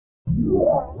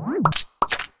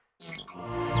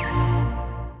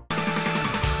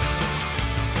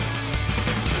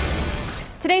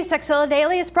Today's Tekzilla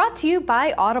Daily is brought to you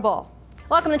by Audible.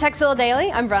 Welcome to Tekzilla Daily.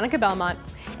 I'm Veronica Belmont.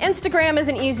 Instagram is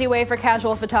an easy way for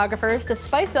casual photographers to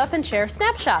spice up and share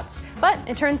snapshots, but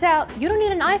it turns out you don't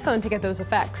need an iPhone to get those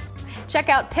effects. Check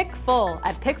out PicFull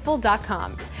at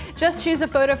picfull.com. Just choose a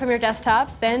photo from your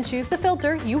desktop, then choose the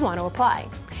filter you want to apply.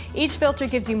 Each filter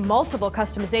gives you multiple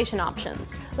customization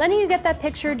options, letting you get that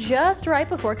picture just right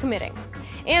before committing.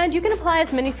 And you can apply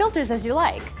as many filters as you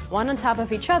like, one on top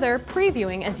of each other,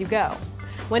 previewing as you go.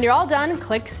 When you're all done,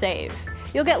 click Save.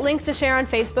 You'll get links to share on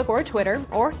Facebook or Twitter,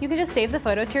 or you can just save the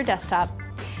photo to your desktop.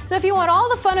 So if you want all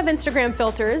the fun of Instagram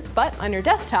filters, but on your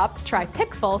desktop, try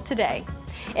PicFull today.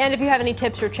 And if you have any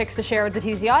tips or tricks to share with the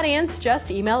TZ audience,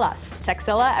 just email us,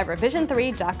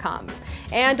 tekzilla@revision3.com.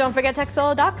 And don't forget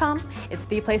tekzilla.com. It's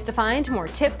the place to find more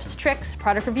tips, tricks,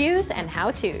 product reviews, and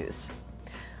how-tos.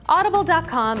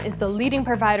 Audible.com is the leading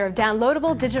provider of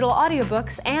downloadable digital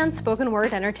audiobooks and spoken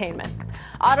word entertainment.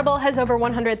 Audible has over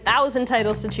 100,000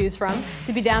 titles to choose from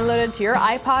to be downloaded to your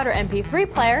iPod or MP3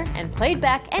 player and played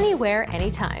back anywhere,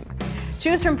 anytime.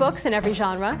 Choose from books in every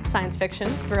genre: science fiction,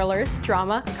 thrillers,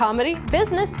 drama, comedy,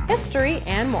 business, history,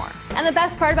 and more. And the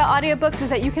best part about audiobooks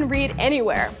is that you can read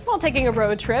anywhere, while taking a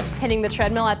road trip, hitting the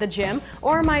treadmill at the gym,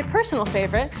 or my personal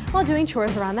favorite, while doing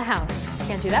chores around the house.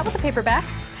 Can't do that with a paperback.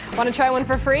 Want to try one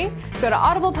for free? Go to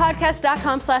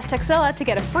audiblepodcast.com/Tekzilla to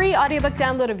get a free audiobook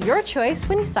download of your choice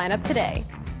when you sign up today.